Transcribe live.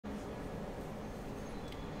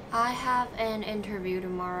I have an interview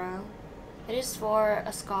tomorrow. It is for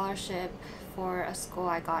a scholarship for a school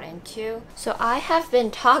I got into. So I have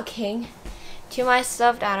been talking to my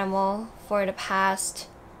stuffed animal for the past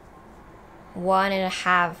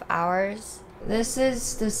 1.5 hours. This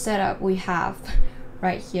is the setup we have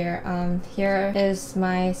right here. Here is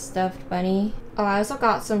my stuffed bunny. Oh, I also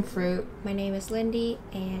got some fruit. My name is Lindy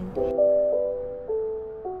and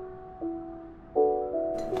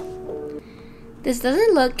this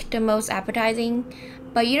doesn't look the most appetizing,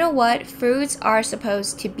 but you know what? Fruits are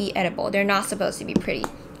supposed to be edible. They're not supposed to be pretty.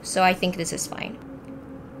 So I think this is fine.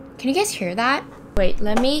 Can you guys hear that? Wait,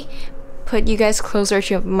 let me put you guys closer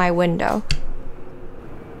to my window.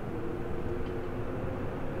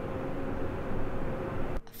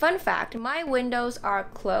 Fun fact, my windows are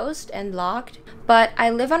closed and locked, but I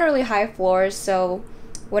live on really high floors, so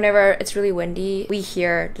whenever it's really windy, we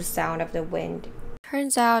hear the sound of the wind.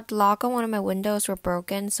 Turns out the lock on one of my windows were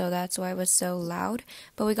broken, so that's why it was so loud,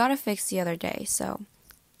 but we got it fixed the other day, so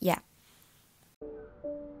yeah.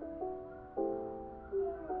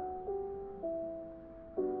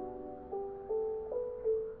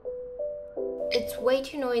 It's way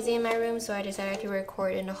too noisy in my room, so I decided to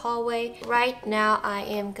record in the hallway. Right now, I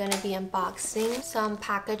am gonna be unboxing some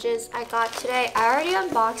packages I got today. I already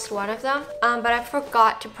unboxed one of them, but I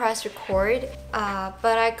forgot to press record.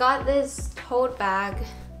 But I got this tote bag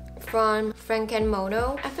from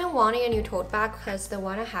Mono. I've been wanting a new tote bag because the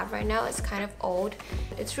one I have right now is kind of old.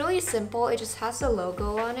 It's really simple. It just has the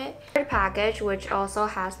logo on it. Third package, which also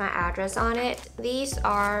has my address on it. These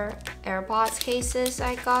are AirPods cases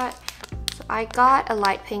I got. So I got a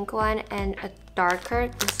light pink one and a darker.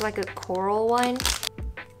 This is like a coral one.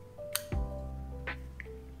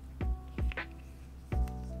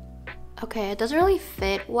 Okay, it doesn't really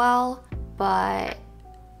fit well, but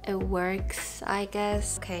it works, I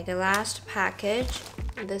guess. Okay, the last package,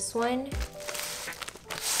 this one.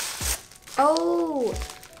 Oh,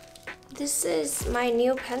 this is my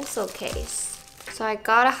new pencil case. So I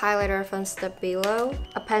got a highlighter from Stabilo,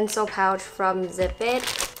 a pencil pouch from Zip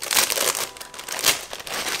It.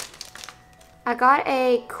 I got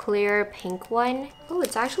a clear pink one. Oh,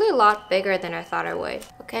 it's actually a lot bigger than I thought it would.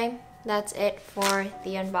 Okay, that's it for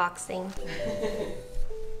the unboxing.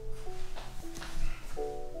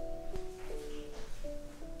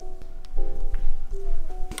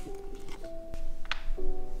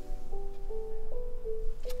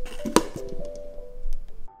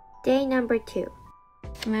 Day number 2.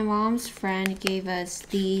 My mom's friend gave us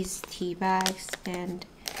these tea bags and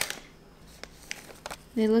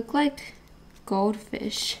they look like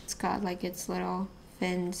goldfish. It's got like its little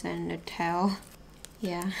fins and a tail.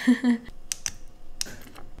 Yeah.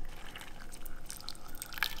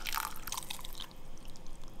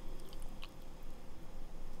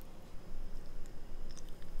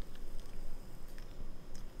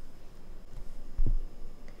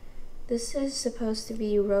 This is supposed to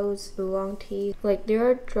be rose oolong tea. Like there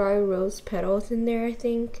are dry rose petals in there, I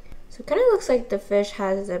think. So it kind of looks like the fish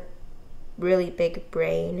has a really big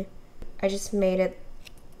brain. I just made it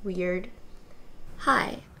weird.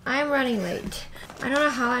 Hi, I'm running late. I don't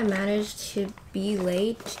know how I managed to be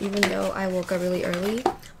late even though I woke up really early.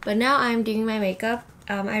 But now I'm doing my makeup.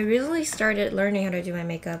 I recently started learning how to do my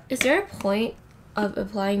makeup. Is there a point of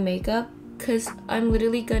applying makeup? Because I'm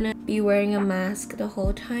literally gonna be wearing a mask the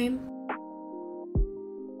whole time.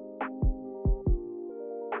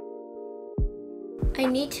 I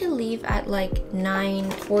need to leave at like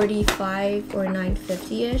 9:45 or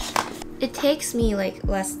 9:50ish. It takes me like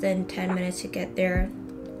less than 10 minutes to get there.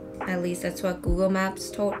 At least that's what Google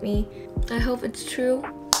Maps told me. I hope it's true.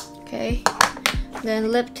 Okay.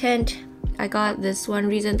 Then lip tint. I got this one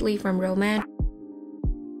recently from Roman.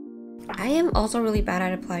 I am also really bad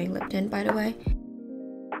at applying lip tint, by the way.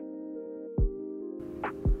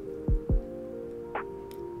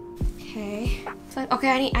 Okay. So,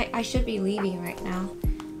 okay, I should be leaving right now.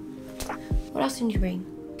 What else did you bring?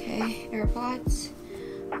 Okay, AirPods.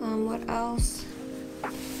 What else?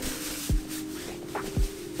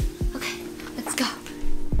 Okay, let's go.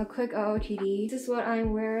 A quick OOTD. This is what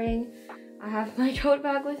I'm wearing. I have my tote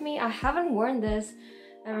bag with me. I haven't worn this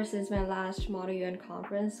ever since my last Model UN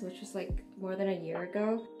conference, which was like more than a year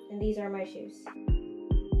ago. And these are my shoes.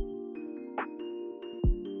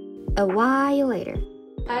 A while later.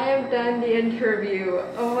 I have done the interview.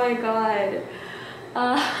 Oh my god.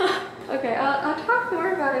 Okay, I'll talk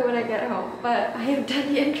more about it when I get home, but I have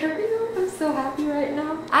done the interview. I'm so happy right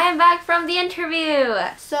now. I am back from the interview.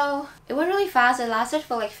 So it went really fast. It lasted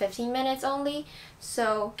for like 15 minutes only.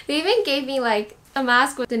 So they even gave me like a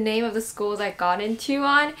mask with the name of the schools I got into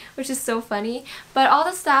on, which is so funny. But all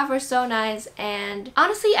the staff were so nice, and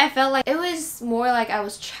honestly I felt like it was more like I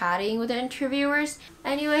was chatting with the interviewers.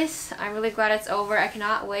 Anyways, I'm really glad it's over. I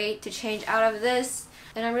cannot wait to change out of this,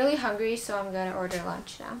 and I'm really hungry, so I'm gonna order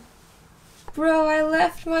lunch now. Bro, I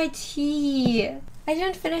left my tea. I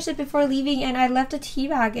didn't finish it before leaving and I left a tea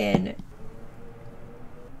bag in.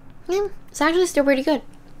 Yeah, it's actually still pretty good.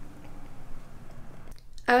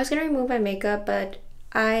 I was gonna remove my makeup, but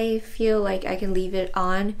I feel like I can leave it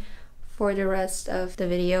on for the rest of the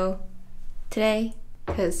video today,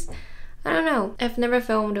 because I don't know, I've never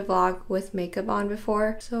filmed a vlog with makeup on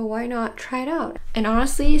before, so why not try it out? And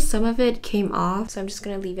honestly, some of it came off, so I'm just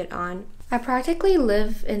gonna leave it on. I practically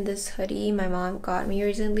live in this hoodie my mom got me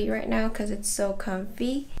recently right now because it's so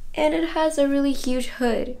comfy, and it has a really huge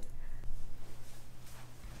hood.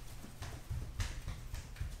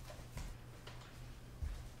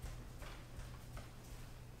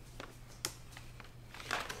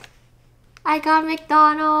 I got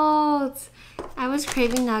McDonald's! I was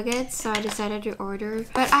craving nuggets, so I decided to order.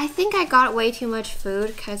 But I think I got way too much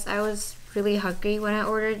food because I was really hungry when I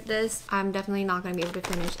ordered this. I'm definitely not going to be able to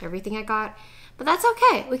finish everything I got. But that's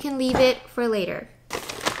okay. We can leave it for later.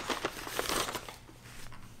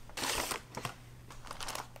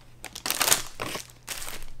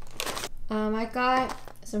 I got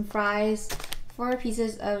some fries, 4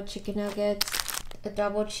 pieces of chicken nuggets, a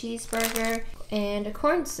double cheeseburger, and a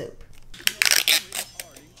corn soup.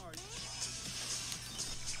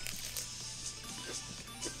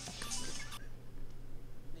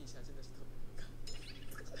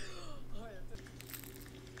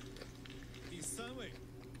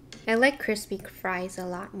 I like crispy fries a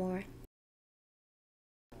lot more.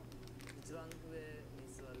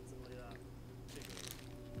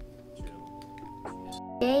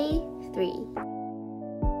 Day 3.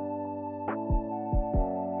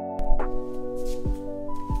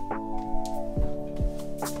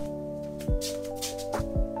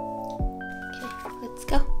 Okay, let's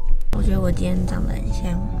go. 我觉得我今天长得很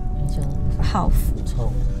像泡芙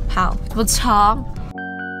虫，泡不虫。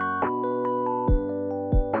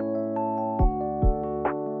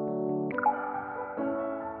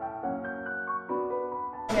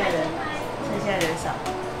现在人少。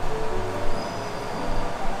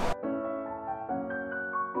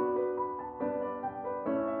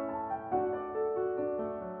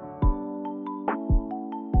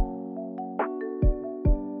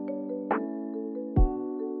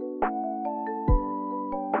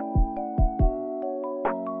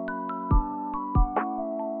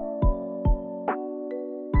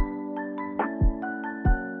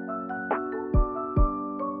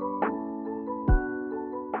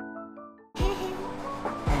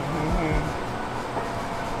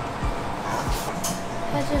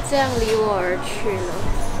它就这样离我而去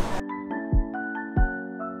了。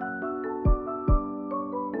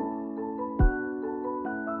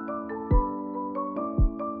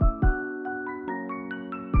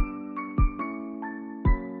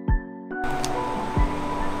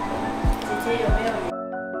姐姐有没有？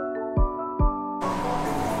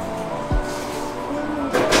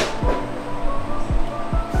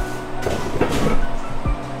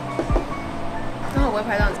刚好我会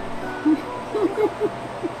拍到你。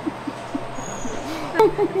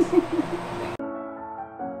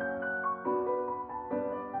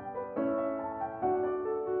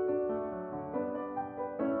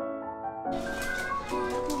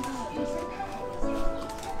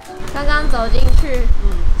刚刚走进去，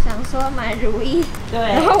想说买如意，对，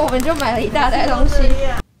然后我们就买了一大袋东西。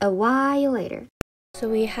A while later. So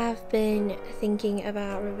we have been thinking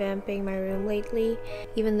about revamping my room lately,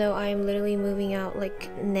 even though I'm literally moving out like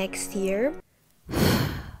next year.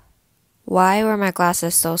 Why were my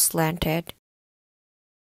glasses so slanted?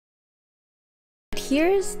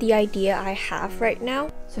 Here's the idea I have right now.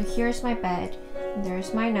 So here's my bed,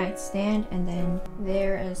 there's my nightstand, and then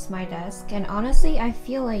there is my desk. And honestly, I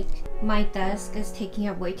feel like my desk is taking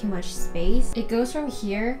up way too much space. It goes from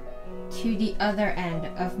here to the other end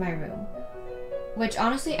of my room, which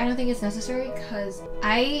honestly I don't think is necessary because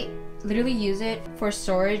I literally use it for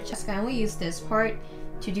storage. I only use this part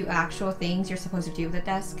to do actual things you're supposed to do with the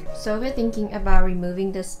desk. So I've been thinking about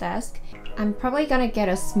removing this desk. I'm probably gonna get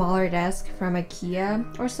a smaller desk from IKEA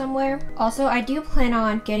or somewhere. Also, I do plan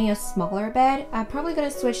on getting a smaller bed. I'm probably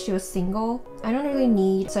gonna switch to a single. I don't really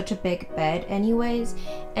need such a big bed anyways.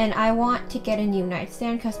 And I want to get a new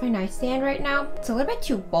nightstand because my nightstand right now, it's a little bit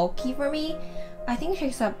too bulky for me. I think it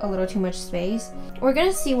takes up a little too much space. We're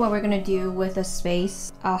gonna see what we're gonna do with the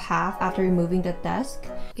space I'll have after removing the desk.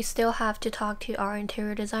 We still have to talk to our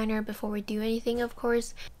interior designer before we do anything, of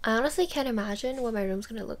course. I honestly can't imagine what my room's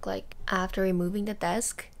gonna look like after removing the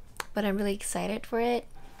desk, but I'm really excited for it.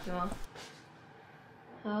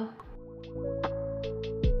 Oh.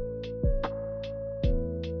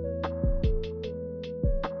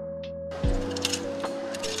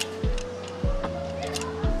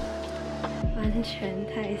完全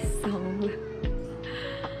太松了，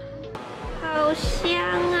好香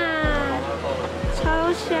啊，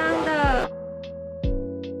超香的。怎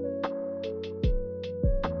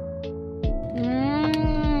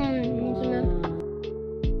么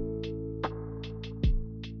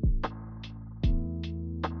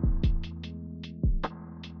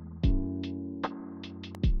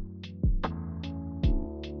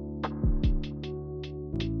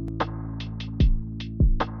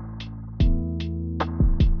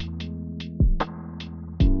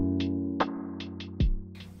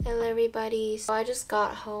？Hello everybody, so I just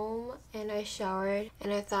got home and I showered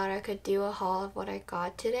and I thought I could do a haul of what I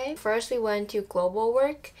got today. First we went to Global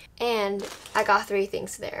Work and I got 3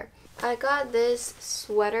 things there. I got this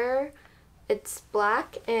sweater, it's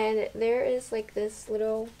black and there is like this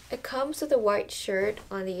little, it comes with a white shirt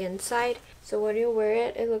on the inside, so when you wear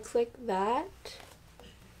it, it looks like that.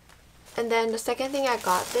 And then the second thing I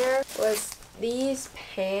got there was these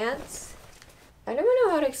pants. I never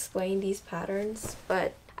know how to explain these patterns,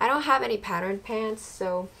 but I don't have any pattern pants,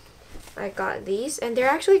 so I got these and they're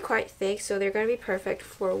actually quite thick, so they're gonna be perfect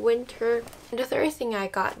for winter. And the third thing I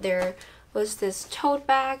got there was this tote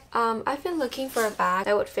bag. I've been looking for a bag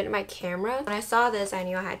that would fit my camera. When I saw this, I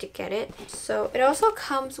knew I had to get it. So it also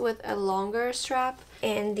comes with a longer strap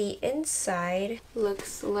and the inside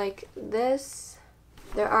looks like this.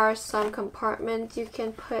 There are some compartments you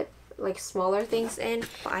can put like smaller things in.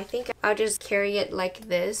 I think I'll just carry it like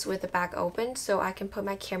this with the back open so I can put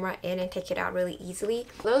my camera in and take it out really easily.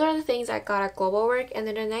 Those are the things I got at Global Work, and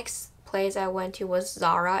then the next place I went to was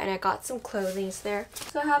Zara and I got some clothing there.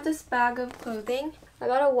 So I have this bag of clothing. I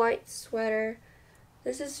got a white sweater.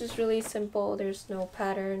 This is just really simple, there's no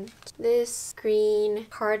pattern. This green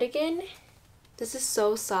cardigan. This is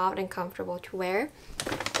so soft and comfortable to wear.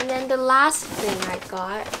 And then the last thing I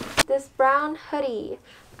got, this brown hoodie.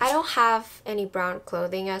 I don't have any brown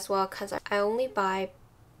clothing as well because I only buy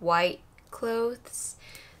white clothes.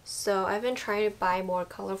 So I've been trying to buy more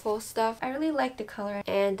colorful stuff. I really like the color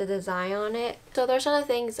and the design on it. So those are the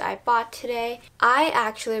things I bought today. I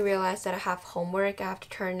actually realized that I have homework I have to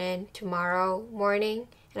turn in tomorrow morning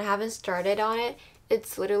and I haven't started on it.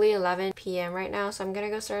 It's literally 11 p.m. right now, so I'm gonna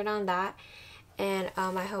go start on that. And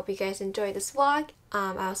I hope you guys enjoyed this vlog.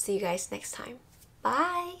 I'll see you guys next time.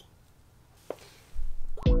 Bye!